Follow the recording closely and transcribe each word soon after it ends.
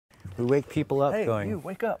We wake people up going, "Hey, you,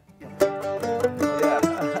 wake up." Yeah.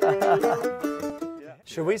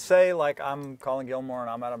 Should we say, like, I'm Colin Gilmore and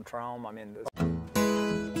I'm Adam Traum? I mean,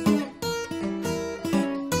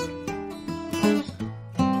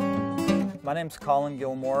 my name's Colin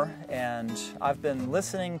Gilmore, and I've been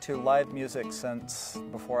listening to live music since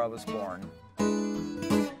before I was born.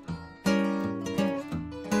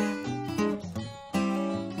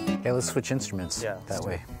 hey, let's switch instruments that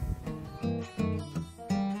way.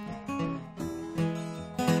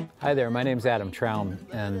 Hi there, my name's Adam Traum,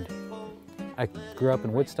 and I grew up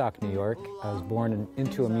in Woodstock, New York. I was born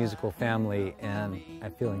into a musical family, and I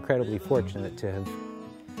feel incredibly fortunate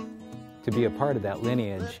to be a part of that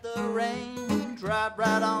lineage. The rain drop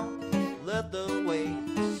right on, let the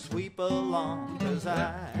waves sweep along, 'cause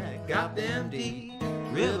I got them deep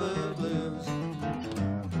river blues.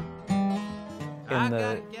 In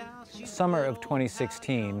the summer of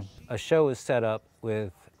 2016, a show was set up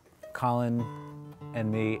with Colin and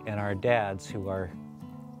me and our dads, who are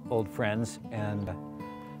old friends and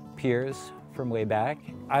peers from way back.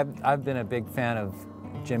 I've been a big fan of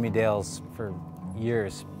Jimmy Dale's for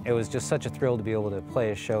years. It was just such a thrill to be able to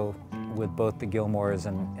play a show with both the Gilmores,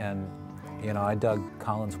 and you know, I dug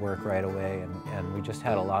Colin's work right away, and we just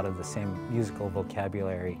had a lot of the same musical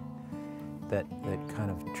vocabulary that kind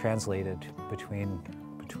of translated between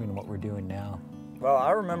what we're doing now. Well,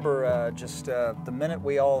 I remember just the minute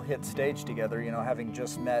we all hit stage together, you know, having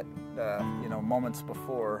just met, you know, moments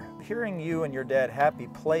before, hearing you and your dad Happy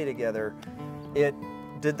play together, it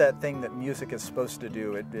did that thing that music is supposed to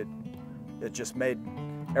do. It just made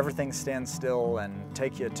everything stand still and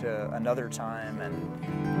take you to another time. And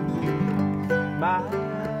my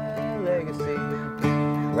legacy,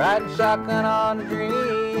 riding shotgun on a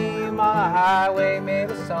dream, on a highway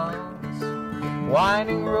made of songs,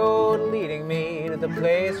 winding road leading me to the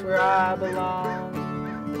place where I belong.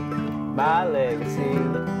 My legacy,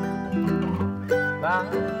 my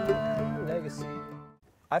legacy.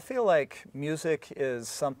 I feel like music is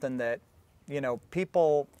something that, you know,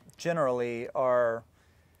 people generally are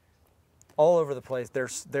all over the place.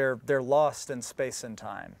 They're lost in space and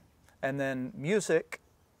time. And then music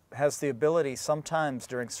has the ability sometimes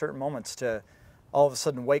during certain moments to all of a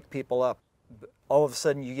sudden wake people up. All of a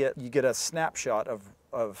sudden you get a snapshot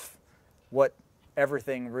of what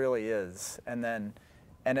everything really is, and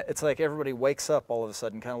it's like everybody wakes up all of a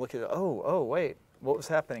sudden, kind of looking at, oh wait, what was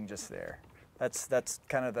happening just there? That's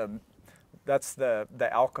kind of the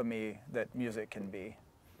alchemy that music can be.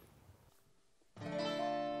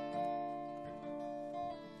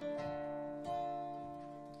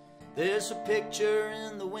 There's a picture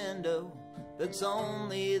in the window that's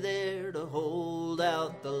only there to hold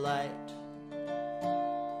out the light.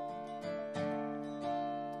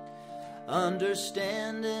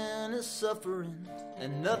 Understanding is suffering,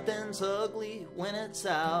 and nothing's ugly when it's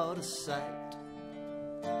out of sight.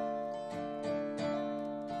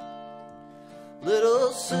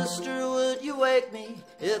 Little sister, would you wake me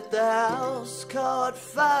if the house caught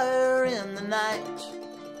fire in the night?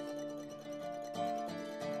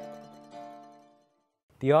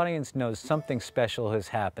 The audience knows something special has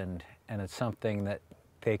happened, and it's something that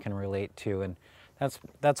they can relate to, and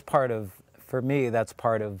that's part of, for me, that's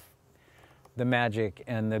part of the magic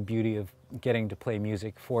and the beauty of getting to play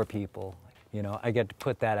music for people. You know, I get to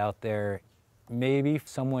put that out there. Maybe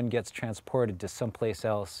someone gets transported to someplace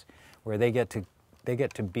else where they get to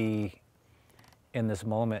be in this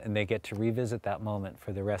moment, and they get to revisit that moment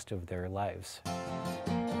for the rest of their lives.